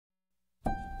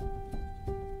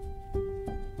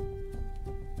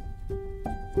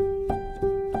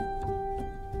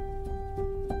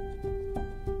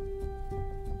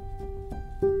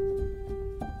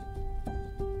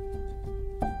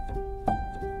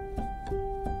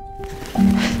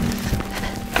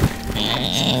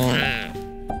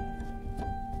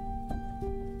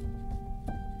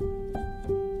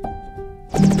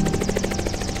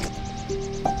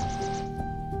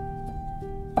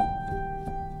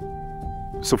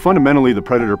So fundamentally, the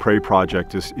Predator-Prey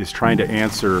project is trying to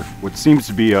answer what seems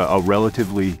to be a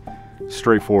relatively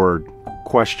straightforward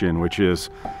question, which is,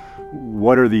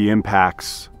 what are the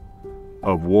impacts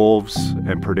of wolves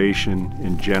and predation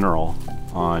in general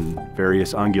on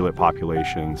various ungulate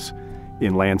populations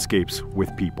in landscapes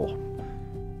with people?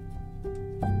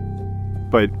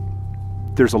 But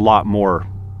there's a lot more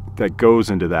that goes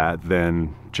into that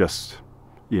than just,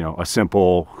 a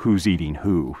simple who's eating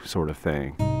who sort of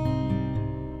thing.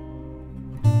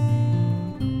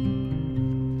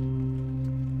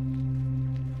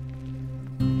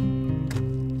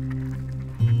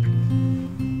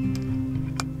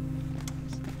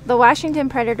 The Washington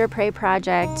Predator-Prey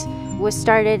Project was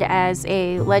started as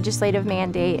a legislative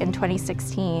mandate in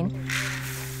 2016.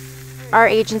 Our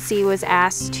agency was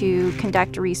asked to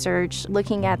conduct research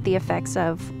looking at the effects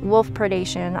of wolf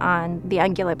predation on the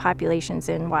ungulate populations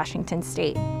in Washington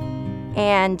state.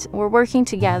 And we're working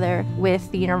together with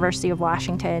the University of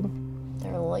Washington.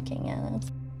 They're looking at it.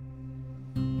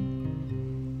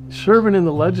 Serving in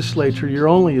the legislature, you're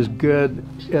only as good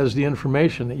as the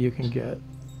information that you can get.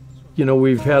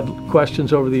 We've had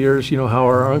questions over the years, how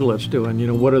are our ungulates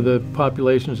doing? What are the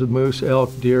populations of moose, elk,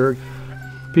 deer?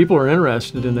 People are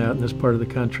interested in that in this part of the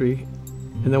country.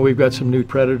 And then we've got some new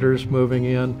predators moving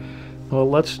in. Well,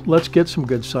 let's get some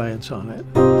good science on it.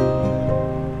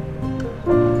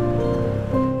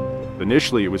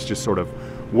 Initially, it was just sort of,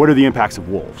 what are the impacts of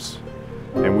wolves?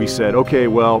 And we said, okay,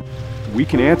 well, we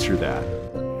can answer that.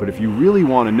 But if you really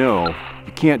want to know,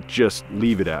 you can't just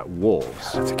leave it at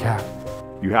wolves. That's a cat.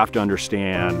 You have to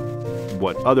understand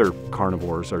what other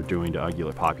carnivores are doing to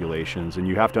ungulate populations, and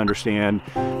you have to understand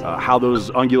how those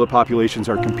ungulate populations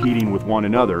are competing with one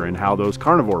another and how those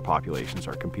carnivore populations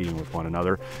are competing with one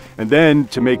another. And then,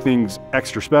 to make things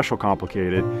extra special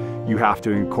complicated, you have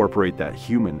to incorporate that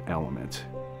human element.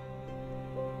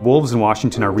 Wolves in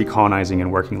Washington are recolonizing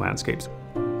and working landscapes.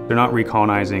 They're not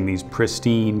recolonizing these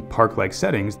pristine park-like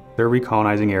settings. They're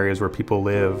recolonizing areas where people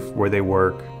live, where they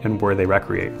work, and where they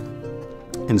recreate.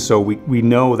 And so we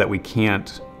know that we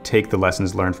can't take the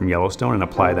lessons learned from Yellowstone and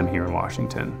apply them here in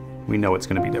Washington. We know it's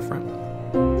going to be different.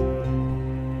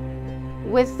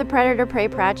 With the Predator-Prey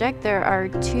Project, there are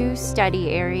 2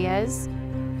 study areas.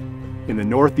 In the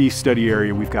Northeast study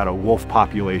area, we've got a wolf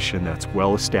population that's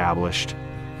well established.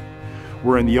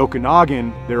 We're in the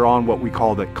Okanogan, they're on what we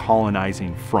call the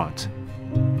colonizing front.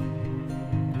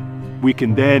 We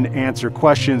can then answer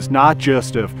questions not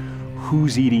just of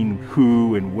who's eating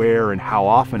who and where and how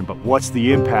often, but what's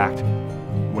the impact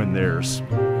when there's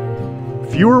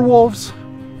fewer wolves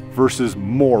versus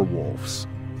more wolves.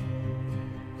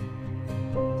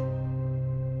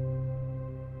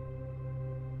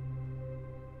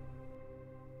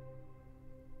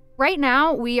 Right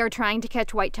now, we are trying to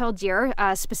catch white-tailed deer,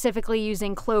 specifically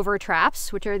using clover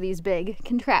traps, which are these big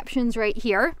contraptions right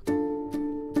here.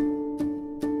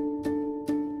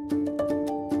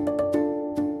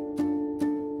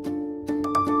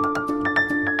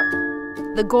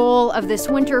 The goal of this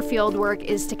winter field work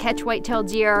is to catch white-tailed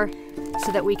deer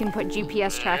so that we can put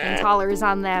GPS tracking collars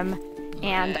on them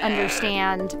and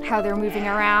understand how they're moving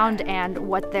around and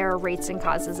what their rates and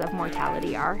causes of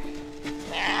mortality are.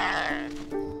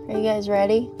 Are you guys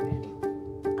ready?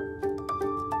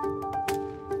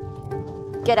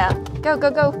 Get up. Go,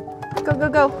 go, go. Go, go,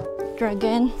 go. Drug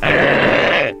in.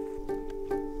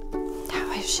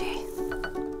 How is she?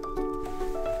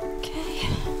 Okay.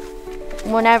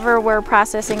 Whenever we're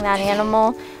processing that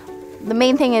animal, the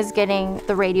main thing is getting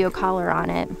the radio collar on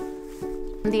it.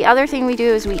 The other thing we do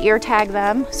is we ear tag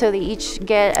them, so they each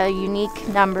get a unique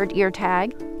numbered ear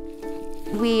tag.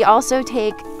 We also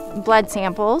take blood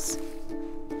samples,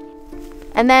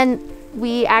 and then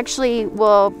we actually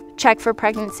will check for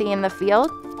pregnancy in the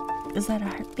field. Is that a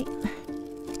heartbeat?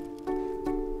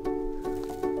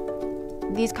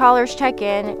 These collars check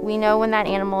in. We know when that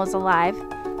animal is alive.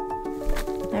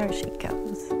 There she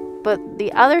goes. But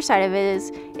the other side of it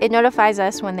is it notifies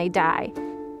us when they die.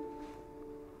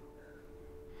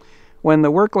 When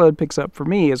the workload picks up for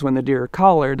me is when the deer are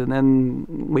collared, and then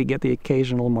we get the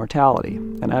occasional mortality,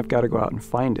 and I've got to go out and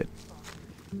find it.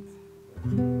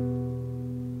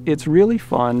 It's really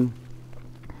fun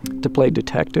to play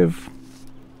detective,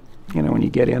 you know, when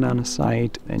you get in on a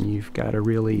site and you've got to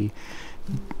really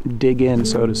dig in,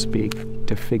 so to speak,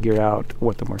 to figure out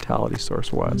what the mortality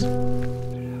source was.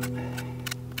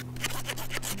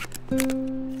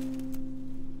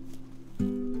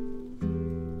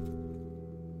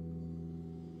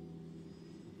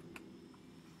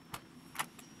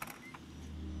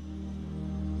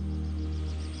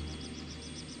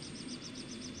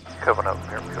 coming up.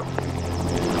 Here we go.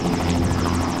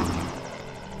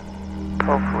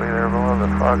 Hopefully they're below the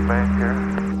fog bank here.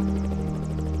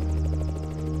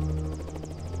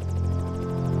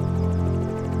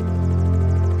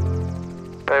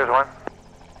 There's one.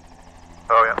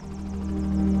 Oh, yeah.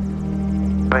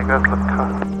 I think that's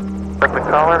the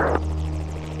collar.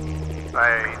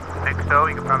 I think so.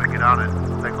 You can probably get on it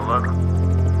and take a look. I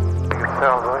think it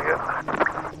sounds like it.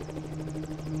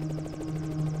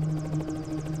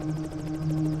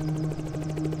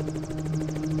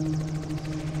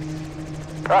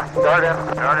 Dart in.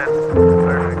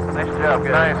 Perfect. Nice job,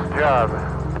 guys. Nice job.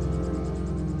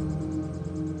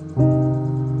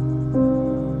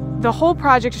 The whole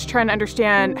project is trying to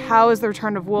understand how is the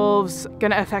return of wolves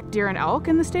going to affect deer and elk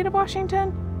in the state of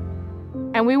Washington.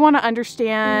 And we want to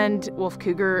understand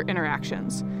wolf-cougar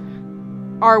interactions.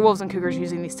 Are wolves and cougars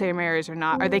using these same areas or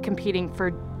not? Are they competing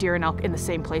for deer and elk in the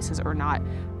same places or not?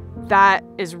 That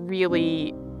is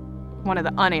really one of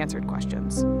the unanswered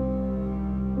questions.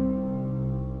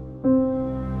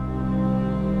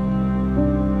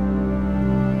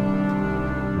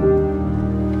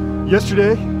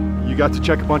 Yesterday, you got to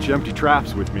check a bunch of empty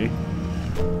traps with me,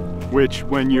 which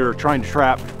when you're trying to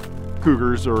trap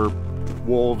cougars or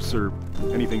wolves or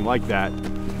anything like that,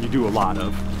 you do a lot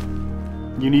of.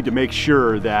 You need to make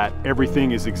sure that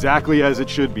everything is exactly as it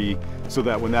should be so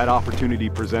that when that opportunity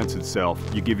presents itself,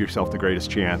 you give yourself the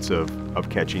greatest chance of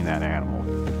catching that animal.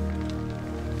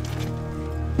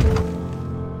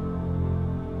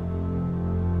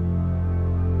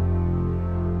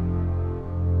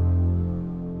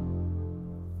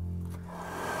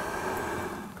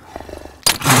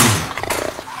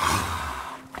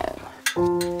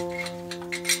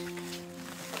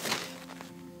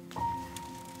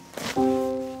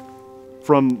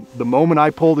 From the moment I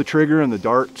pull the trigger and the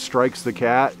dart strikes the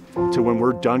cat to when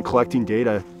we're done collecting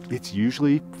data, it's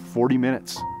usually 40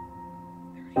 minutes.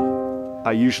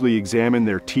 I usually examine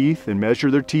their teeth and measure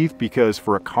their teeth because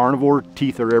for a carnivore,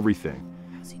 teeth are everything.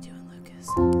 How's he doing,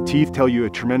 Lucas? Teeth tell you a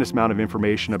tremendous amount of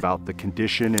information about the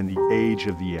condition and the age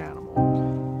of the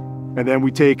animal. And then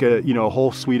we take a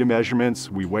whole suite of measurements,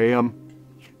 we weigh them.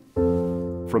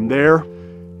 From there,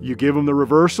 you give them the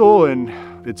reversal and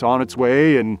it's on its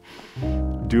way and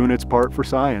doing its part for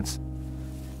science.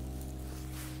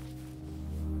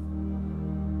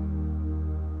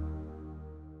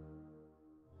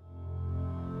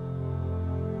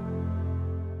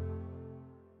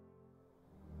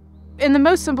 In the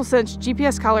most simple sense,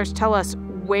 GPS collars tell us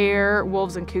where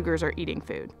wolves and cougars are eating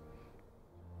food.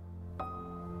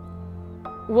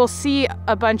 We'll see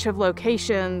a bunch of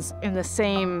locations in the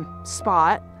same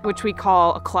spot, which we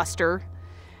call a cluster.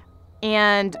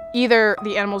 And either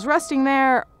the animal's resting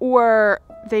there or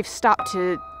they've stopped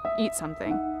to eat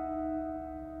something.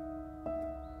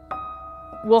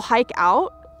 We'll hike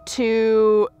out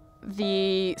to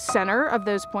the center of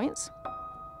those points.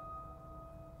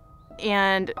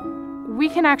 And we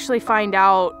can actually find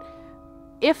out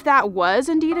if that was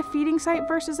indeed a feeding site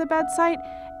versus a bed site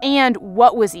and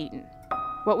what was eaten.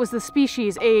 What was the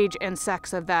species, age, and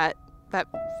sex of that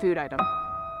food item.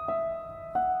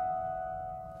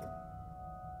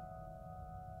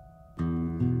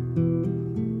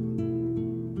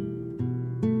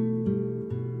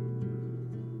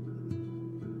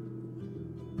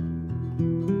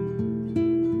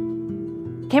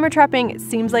 Camera trapping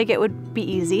seems like it would be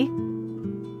easy,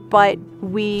 but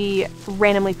we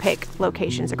randomly pick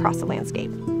locations across the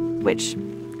landscape, which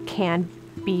can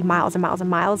be miles and miles and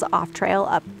miles off trail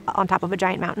up on top of a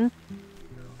giant mountain.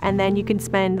 And then you can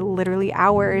spend literally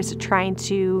hours trying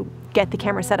to get the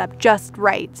camera set up just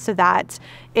right so that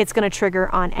it's going to trigger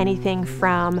on anything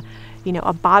from,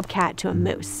 a bobcat to a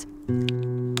moose.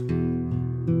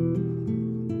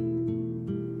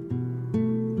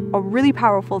 A really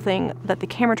powerful thing that the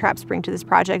camera traps bring to this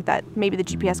project that maybe the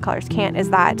GPS collars can't is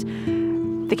that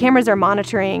the cameras are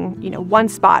monitoring, one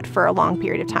spot for a long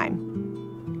period of time.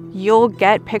 You'll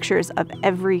get pictures of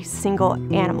every single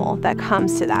animal that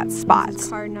comes to that spot.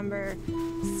 Card number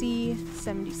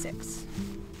C76.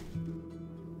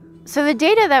 So the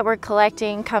data that we're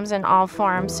collecting comes in all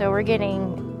forms. So we're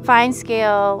getting fine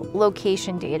scale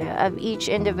location data of each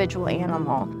individual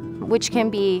animal, which can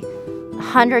be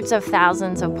hundreds of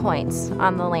thousands of points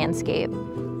on the landscape.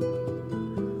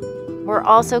 We're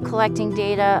also collecting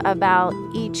data about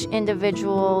each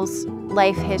individual's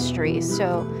life history.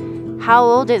 So how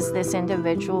old is this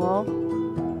individual?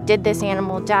 Did this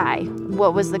animal die?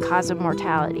 What was the cause of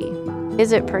mortality?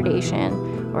 Is it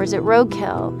predation, or is it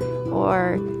roadkill,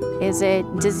 or is it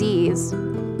disease?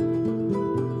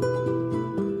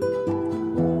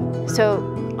 So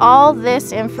all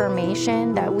this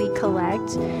information that we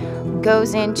collect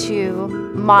goes into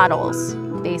models,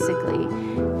 basically,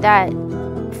 that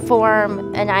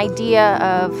form an idea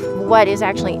of what is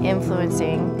actually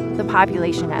influencing the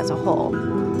population as a whole.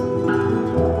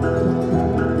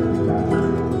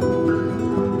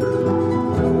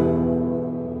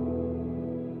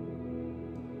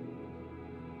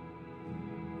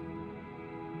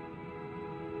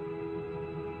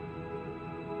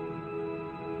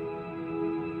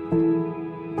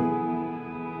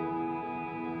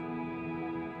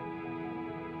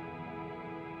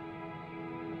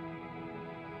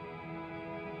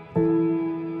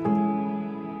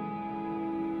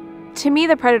 To me,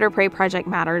 the Predator-Prey Project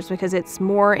matters because it's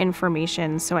more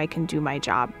information so I can do my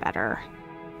job better.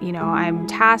 You know, I'm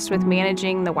tasked with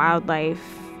managing the wildlife,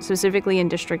 specifically in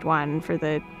District 1, for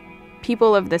the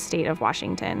people of the state of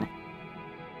Washington.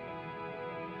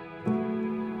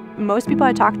 Most people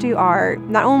I talk to are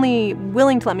not only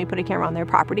willing to let me put a camera on their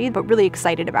property, but really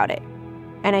excited about it.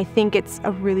 And I think it's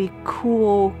a really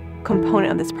cool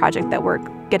component of this project that we're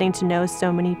getting to know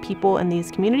so many people in these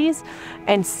communities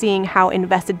and seeing how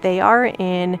invested they are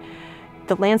in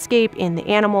the landscape, in the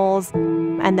animals,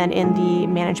 and then in the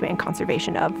management and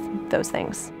conservation of those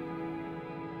things.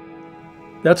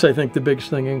 That's, I think, the biggest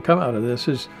thing that can come out of this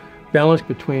is balance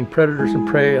between predators and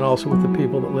prey and also with the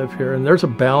people that live here. And there's a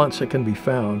balance that can be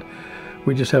found.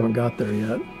 We just haven't got there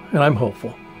yet. And I'm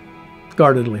hopeful.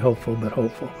 Guardedly hopeful, but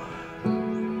hopeful.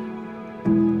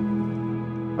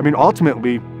 I mean,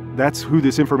 ultimately, that's who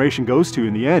this information goes to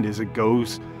in the end, is it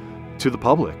goes to the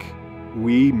public.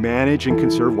 We manage and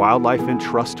conserve wildlife in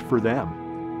trust for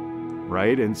them,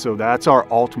 right? And so that's our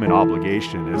ultimate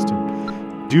obligation, is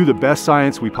to do the best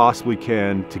science we possibly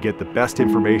can, to get the best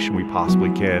information we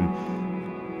possibly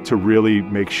can, to really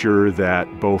make sure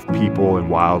that both people and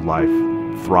wildlife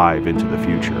thrive into the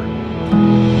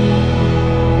future.